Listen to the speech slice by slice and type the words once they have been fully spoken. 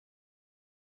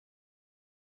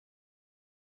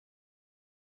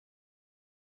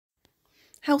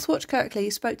Healthwatch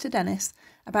Kirklees spoke to Dennis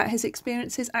about his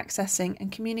experiences accessing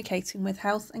and communicating with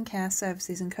health and care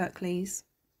services in Kirklees.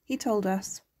 He told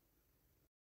us,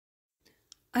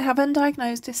 "I have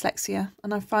undiagnosed dyslexia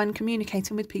and I find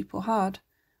communicating with people hard.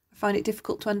 I find it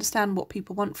difficult to understand what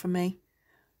people want from me.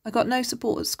 I got no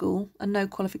support at school and no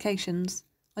qualifications.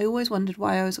 I always wondered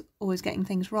why I was always getting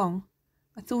things wrong.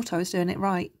 I thought I was doing it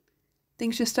right.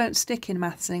 Things just don't stick in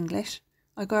maths and English.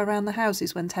 I go around the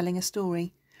houses when telling a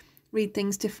story, read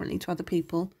things differently to other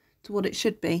people, to what it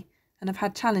should be, and have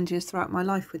had challenges throughout my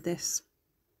life with this.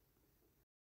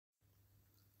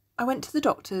 I went to the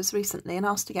doctors recently and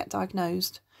asked to get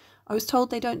diagnosed. I was told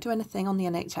they don't do anything on the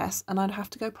NHS and I'd have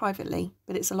to go privately,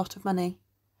 but it's a lot of money.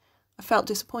 I felt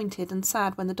disappointed and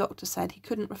sad when the doctor said he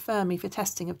couldn't refer me for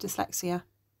testing of dyslexia.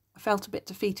 I felt a bit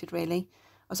defeated really,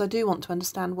 as I do want to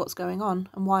understand what's going on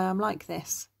and why I'm like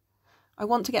this. I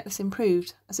want to get this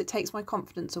improved, as it takes my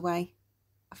confidence away.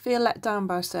 I feel let down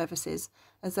by services,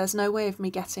 as there's no way of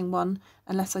me getting one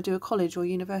unless I do a college or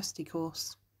university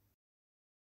course.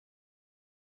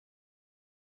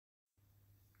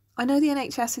 I know the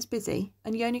NHS is busy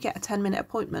and you only get a 10-minute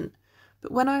appointment,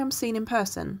 but when I am seen in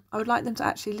person, I would like them to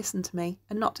actually listen to me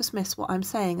and not dismiss what I'm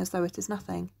saying as though it is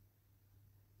nothing.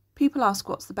 People ask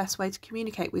what's the best way to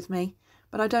communicate with me,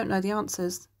 but I don't know the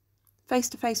answers.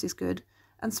 Face-to-face is good,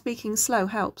 and speaking slow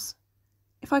helps.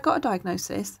 If I got a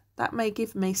diagnosis, that may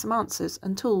give me some answers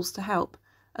and tools to help,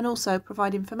 and also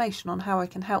provide information on how I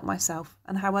can help myself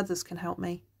and how others can help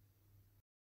me.